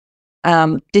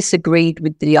disagreed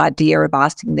with the idea of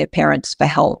asking their parents for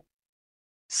help.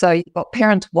 So you've got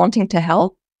parents wanting to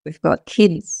help. We've got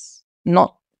kids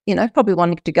not, probably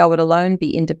wanting to go it alone,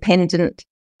 be independent,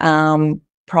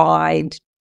 pride,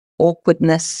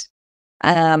 awkwardness.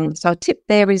 So a tip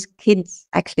there is kids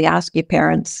actually ask your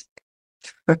parents.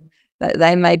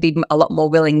 They may be a lot more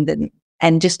willing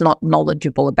and just not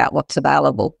knowledgeable about what's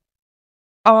available.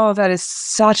 Oh, that is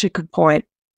such a good point.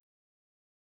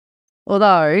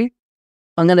 Although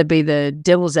I'm going to be the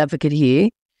devil's advocate here.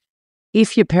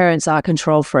 If your parents are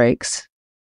control freaks,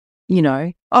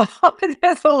 Oh,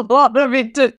 there's a lot of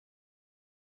it.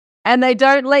 And they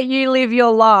don't let you live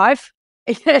your life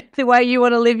the way you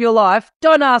want to live your life,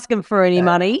 don't ask them for any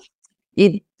money.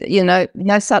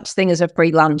 No such thing as a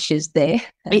free lunch, is there?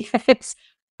 Yes.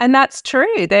 And that's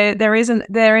true. There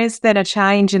is then a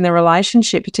change in the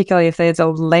relationship, particularly if there's a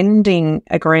lending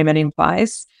agreement in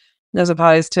place, as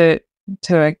opposed to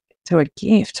a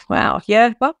gift. Wow.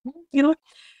 Yeah. Well,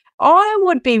 I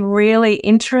would be really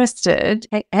interested.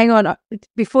 Hang on.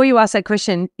 Before you ask that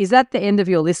question, is that the end of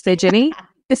your list there, Jenny?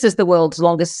 This is the world's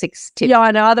longest 6 tip. Yeah,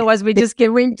 I know. Otherwise, I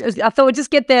thought we'd just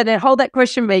get there. Then hold that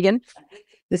question, Megan.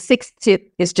 The 6th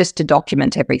tip is just to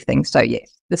document everything. So,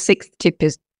 yes, the 6th tip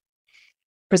is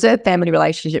preserve family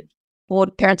relationship,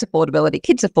 parents' affordability,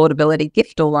 kids' affordability,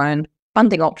 gift or loan,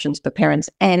 funding options for parents.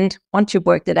 And once you've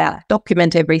worked it out,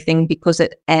 document everything, because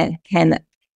it can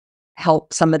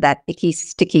help some of that icky,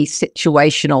 sticky,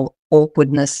 situational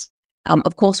awkwardness.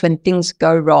 Of course, when things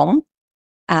go wrong,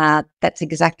 that's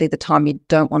exactly the time you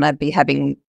don't want to be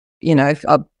having,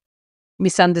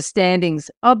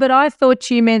 misunderstandings. Oh, but I thought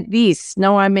you meant this.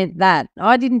 No, I meant that.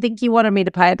 I didn't think you wanted me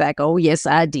to pay it back. Oh, yes,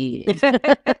 I did.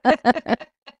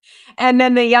 And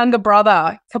then the younger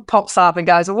brother pops up and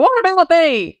goes, what about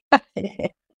me?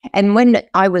 And when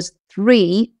I was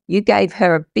 3, you gave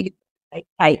her a big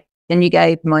cake, and you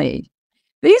gave me.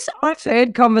 I've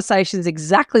heard conversations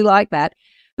exactly like that.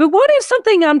 But what if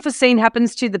something unforeseen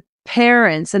happens to the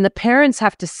parents and the parents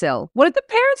have to sell? What if the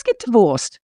parents get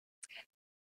divorced?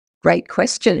 Great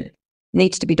question.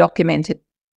 Needs to be documented.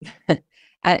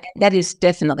 That is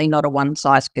definitely not a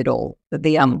one-size-fits-all.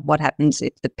 What happens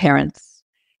if the parents?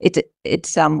 It's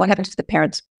what happens if the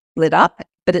parents split up?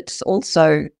 But it's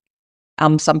also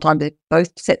sometimes if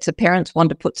both sets of parents want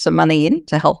to put some money in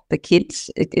to help the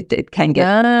kids, it can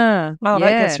get. That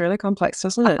gets really complex,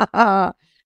 doesn't it?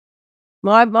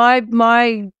 My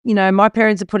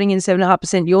parents are putting in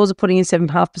 7.5%. Yours are putting in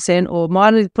 7.5%, or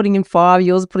mine is putting in 5.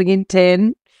 Yours are putting in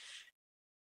 10.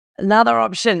 Another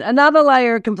option, another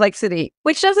layer of complexity.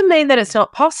 Which doesn't mean that it's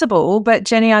not possible, but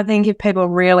Jenny, I think if people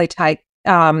really take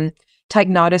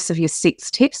notice of your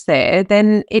 6 tips there,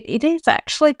 then it is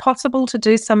actually possible to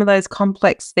do some of those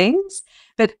complex things.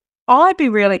 But I'd be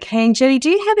really keen, Jenny,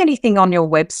 do you have anything on your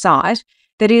website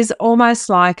that is almost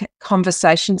like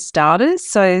conversation starters?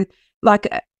 So like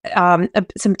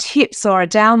some tips or a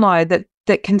download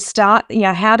that can start,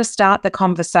 how to start the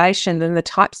conversation and the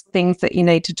types of things that you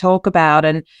need to talk about.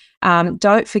 And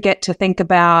don't forget to think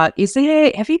about,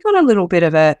 have you got a little bit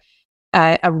of a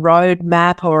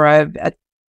roadmap or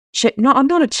I'm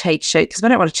not a cheat sheet, because I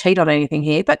don't want to cheat on anything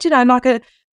here, but, like a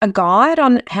guide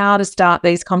on how to start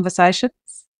these conversations?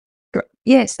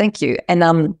 Yes, thank you.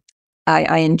 And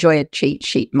I enjoy a cheat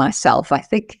sheet myself. I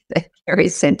think they're very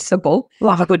sensible.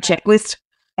 Love a good checklist.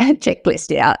 Checklist,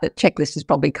 yeah. The checklist is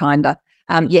probably kinder.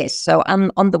 Yes, so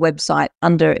on the website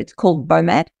it's called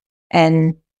BOMAD,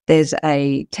 and there's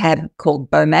a tab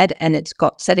called BOMAD, and it's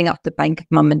got setting up the bank of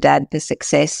mum and dad for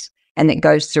success, and it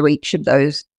goes through each of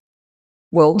those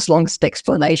world's longest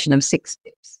explanation of 6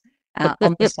 tips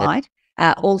on the site.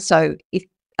 Also, if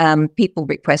people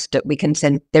request it,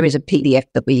 there is a PDF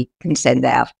that we can send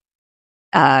out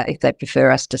if they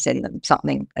prefer us to send them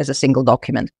something as a single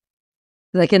document.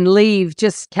 They can leave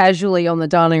just casually on the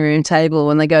dining room table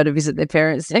when they go to visit their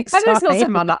parents next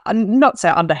time. Not so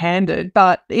underhanded,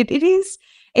 but it is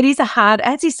a hard,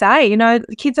 as you say,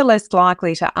 kids are less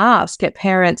likely to ask. Yet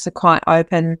parents are quite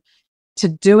open to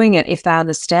doing it if they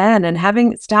understand, and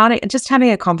having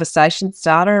a conversation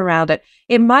starter around it.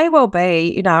 It may well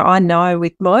be, I know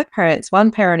with my parents,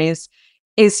 one parent is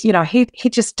he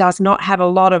just does not have a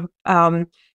lot of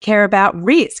care about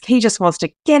risk. He just wants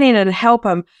to get in and help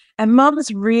them. And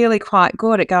mum's really quite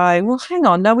good at going, well, hang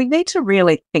on, no, we need to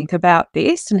really think about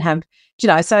this and have,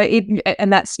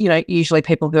 and that's, usually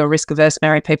people who are risk averse,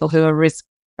 married people who are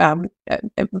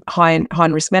high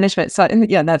in risk management. So,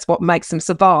 that's what makes them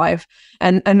survive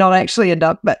and not actually end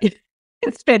up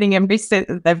spending every cent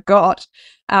that they've got.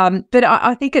 But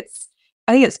I think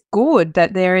it's good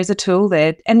that there is a tool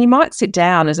there, and you might sit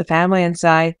down as a family and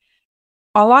say,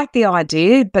 I like the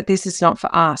idea, but this is not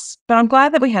for us. But I'm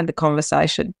glad that we had the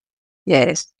conversation.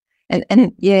 Yes.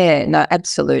 And yeah, no,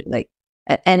 absolutely.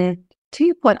 And to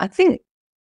your point, I think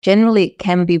generally it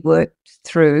can be worked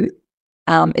through.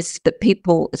 It's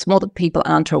more that people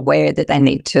aren't aware that they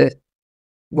need to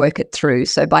work it through.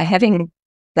 So by having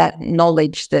that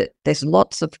knowledge that there's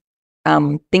lots of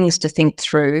things to think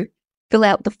through, fill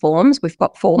out the forms. We've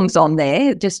got forms on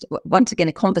there. Just once again,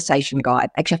 a conversation guide.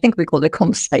 Actually, I think we call it a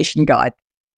conversation guide.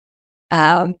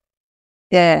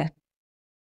 Yeah.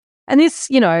 And this,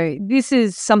 this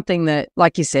is something that,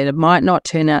 like you said, it might not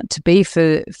turn out to be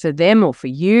for them or for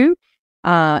you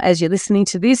as you're listening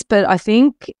to this, but I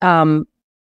think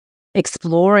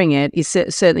exploring it is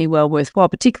certainly well worthwhile,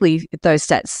 particularly if those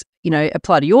stats,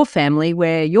 apply to your family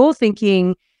where you're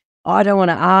thinking, I don't want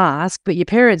to ask, but your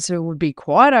parents would be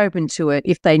quite open to it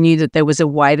if they knew that there was a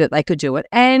way that they could do it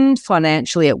and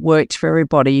financially it worked for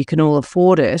everybody. You can all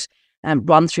afford it and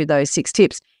run through those 6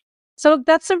 tips. So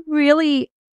that's a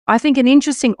really, I think, an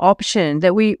interesting option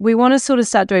that we want to sort of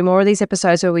start doing more of these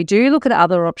episodes where we do look at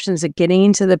other options of getting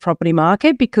into the property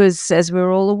market, because as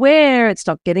we're all aware, it's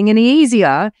not getting any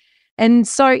easier. And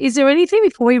so is there anything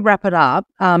before we wrap it up,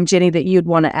 Jenny, that you'd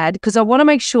want to add? Because I want to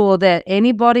make sure that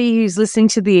anybody who's listening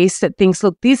to this that thinks,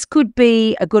 look, this could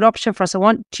be a good option for us, I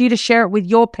want you to share it with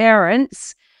your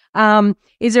parents.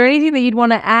 Is there anything that you'd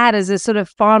want to add as a sort of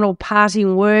final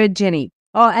parting word, Jenny?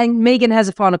 Oh, and Megan has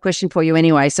a final question for you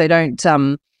anyway, so don't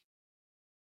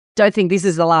think this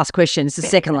is the last question. It's the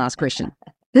second last question.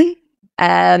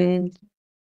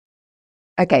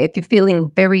 Okay, if you're feeling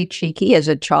very cheeky as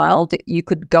a child, you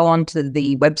could go onto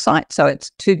the website. So it's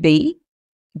 2B,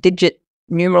 digit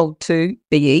numeral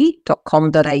 2be.com.au.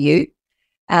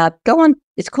 Go on,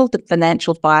 it's called the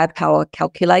Financial Firepower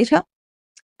Calculator.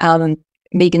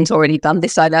 Megan's already done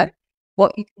this, I know.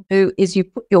 What you can do is you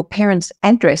put your parents'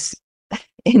 address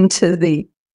into the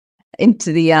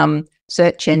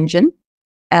search engine.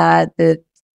 The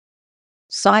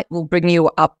site will bring you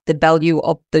up the value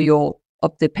of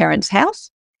the parents'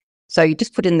 house. So you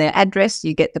just put in their address,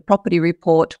 you get the property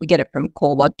report. We get it from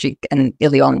CoreLogic and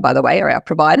Ilion, by the way, are our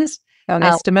providers. An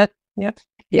estimate. Yep,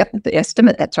 the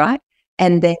estimate, that's right.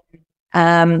 And then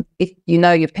if you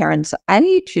know your parents'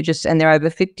 age, and they're over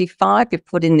 55, you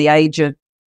put in the age of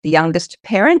the youngest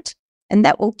parent, and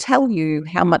that will tell you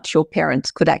how much your parents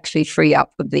could actually free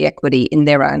up of the equity in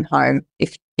their own home,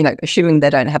 if, assuming they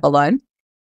don't have a loan.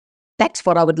 That's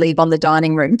what I would leave on the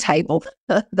dining room table,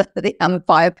 the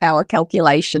firepower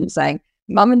calculation, saying,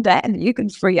 Mum and Dad, you can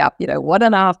free up,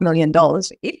 $1.5 million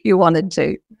if you wanted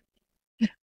to.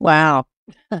 Wow.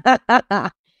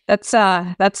 That's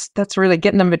really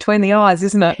getting them between the eyes,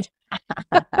 isn't it?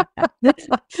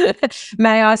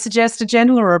 May I suggest a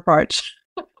gentler approach?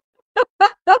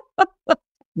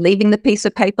 Leaving the piece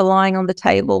of paper lying on the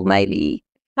table, maybe.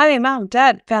 Hey, Mum,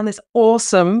 Dad, found this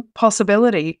awesome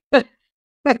possibility.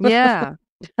 Yeah.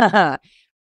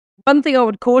 One thing I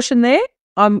would caution there,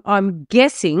 I'm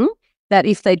guessing that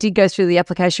if they did go through the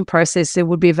application process, there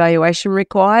would be a valuation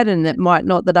required, and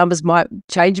the numbers might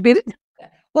change a bit.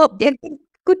 Well, yeah,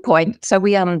 good point. So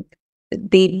we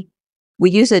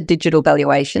use a digital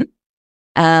valuation.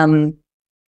 If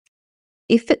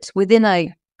it's within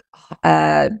a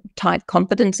tight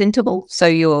confidence interval, so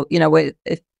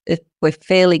if we're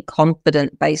fairly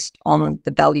confident based on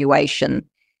the valuation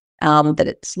that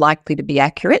it's likely to be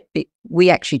accurate, we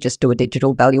actually just do a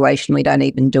digital valuation. We don't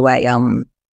even do a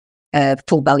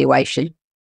full valuation.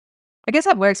 I guess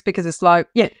that works because it's like,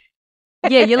 yeah,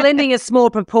 you're lending a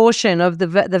small proportion of the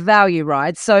value,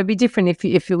 right? So it'd be different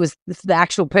if it was the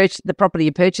actual the property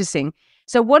you're purchasing.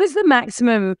 So what is the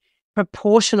maximum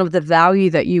proportion of the value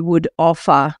that you would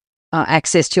offer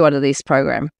access to under this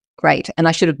program? Great, and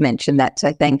I should have mentioned that,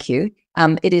 so thank you.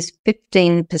 It is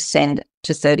 15%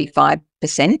 to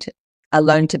 35%, a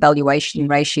loan to valuation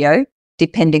ratio,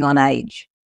 depending on age.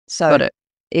 So got it.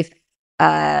 If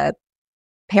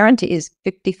parent is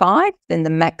 55, then the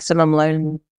maximum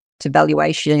loan to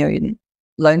valuation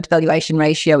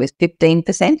ratio is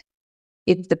 15%.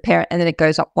 If the parent, and then it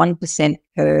goes up 1%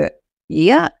 per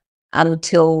year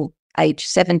until age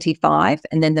 75,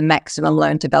 and then the maximum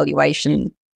loan to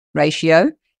valuation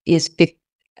ratio is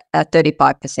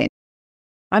 35%.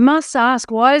 I must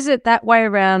ask, why is it that way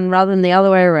around rather than the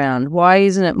other way around? Why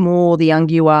isn't it more the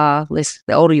younger you are, less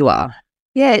the older you are?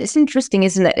 Yeah, it's interesting,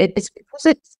 isn't it? It's because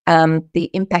it's the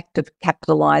impact of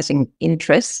capitalising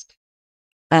interest.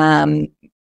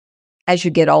 As you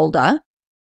get older,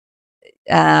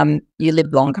 you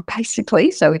live longer,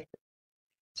 basically. So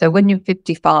when you're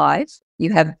 55,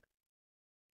 you have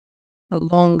a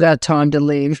longer time to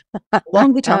live.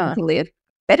 Longer time to live.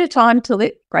 Better time to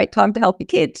live. Great time to help your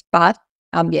kids. But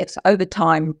yes, over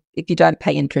time, if you don't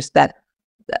pay interest, that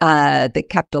the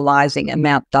capitalising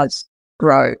amount does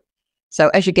grow. So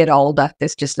as you get older,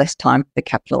 there's just less time for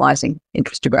capitalising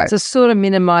interest to grow. So sort of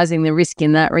minimising the risk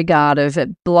in that regard of it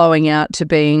blowing out to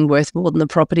being worth more than the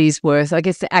property's worth. I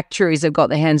guess the actuaries have got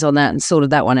their hands on that and sorted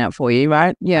that one out for you,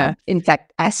 right? Yeah. In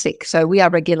fact, ASIC. So we are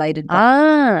regulated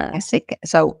by ASIC.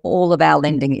 So all of our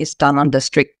lending is done under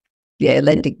strict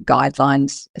lending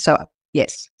guidelines. So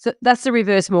yes. So that's the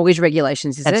reverse mortgage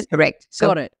regulations, is it? That's correct. So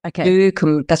got it. Okay.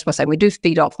 That's what I say. We do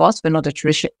feed off loss. We're not a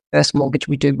traditional reverse mortgage.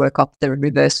 We do work off the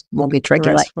reverse mortgage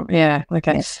regulation. Yeah.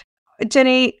 Okay. Yes.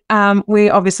 Jenny, we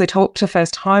obviously talk to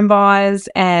first home buyers,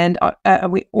 and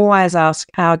we always ask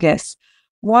our guests,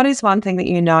 what is one thing that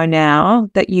you know now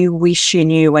that you wish you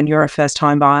knew when you're a first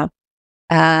home buyer?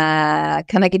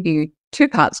 Can I give you two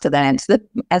parts to that answer?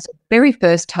 As a very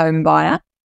first home buyer,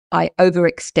 I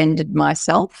overextended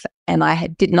myself, and I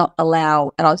did not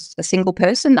allow, and I was a single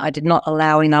person, I did not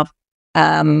allow enough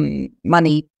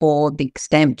money for the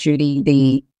stamp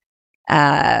duty,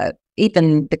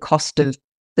 even the cost of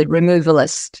the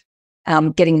removalist,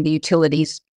 getting the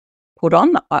utilities put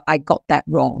on. I got that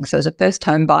wrong. So as a first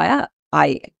home buyer,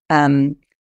 my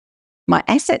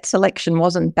asset selection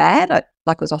wasn't bad. It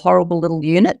was a horrible little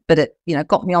unit, but it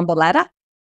got me on the ladder.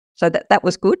 So that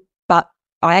was good. But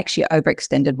I actually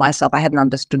overextended myself. I hadn't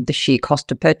understood the sheer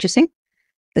cost of purchasing.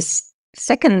 The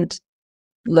second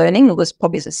learning was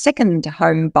probably as a second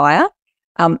home buyer.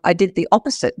 I did the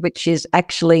opposite, which is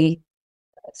actually,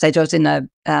 say I was in a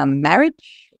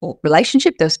marriage or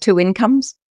relationship. There was two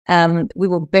incomes. We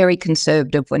were very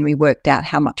conservative when we worked out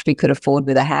how much we could afford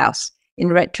with a house. In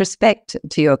retrospect,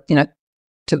 to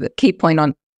the key point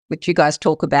on which you guys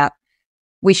talk about,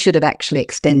 we should have actually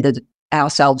extended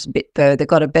ourselves a bit further,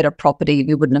 got a better property.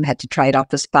 We wouldn't have had to trade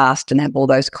up as fast and have all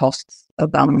those costs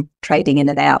of trading in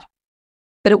and out.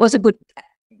 But it was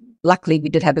luckily we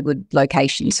did have a good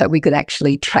location, so we could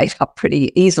actually trade up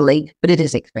pretty easily, but it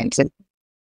is expensive.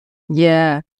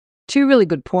 Yeah. Two really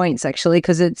good points, actually,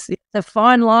 because it's a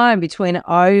fine line between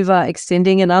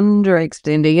overextending and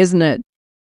underextending, isn't it?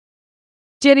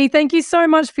 Jenny, thank you so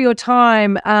much for your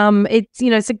time.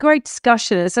 It's a great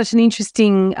discussion. It's such an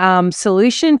interesting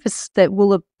solution that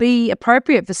will be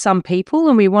appropriate for some people,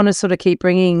 and we want to sort of keep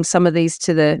bringing some of these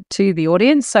to the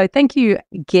audience. So thank you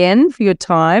again for your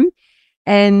time,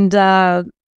 and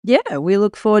we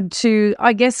look forward to,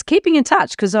 I guess, keeping in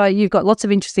touch because you've got lots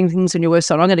of interesting things on your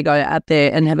website. I'm going to go out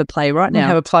there and have a play right now.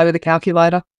 Have a play with a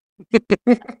calculator.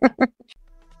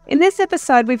 In this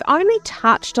episode, we've only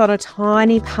touched on a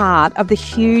tiny part of the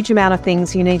huge amount of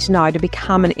things you need to know to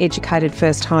become an educated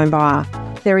first home buyer.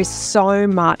 There is so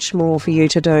much more for you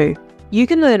to do. You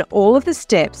can learn all of the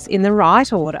steps in the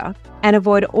right order and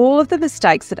avoid all of the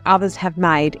mistakes that others have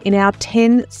made in our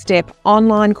 10-step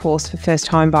online course for first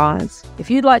home buyers. If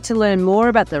you'd like to learn more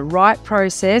about the right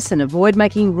process and avoid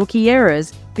making rookie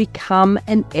errors, become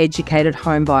an educated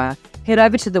home buyer. Head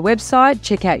over to the website,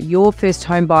 check out your first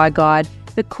home buyer guide,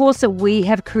 the course that we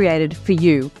have created for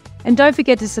you. And don't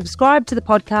forget to subscribe to the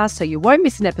podcast so you won't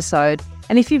miss an episode.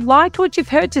 And if you've liked what you've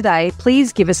heard today,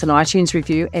 please give us an iTunes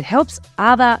review. It helps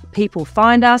other people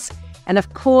find us. And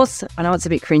of course, I know it's a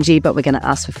bit cringy, but we're going to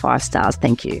ask for 5 stars.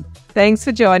 Thank you. Thanks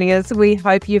for joining us. We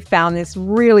hope you've found this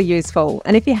really useful.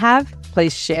 And if you have,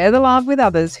 please share the love with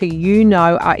others who you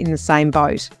know are in the same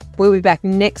boat. We'll be back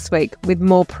next week with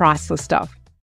more priceless stuff.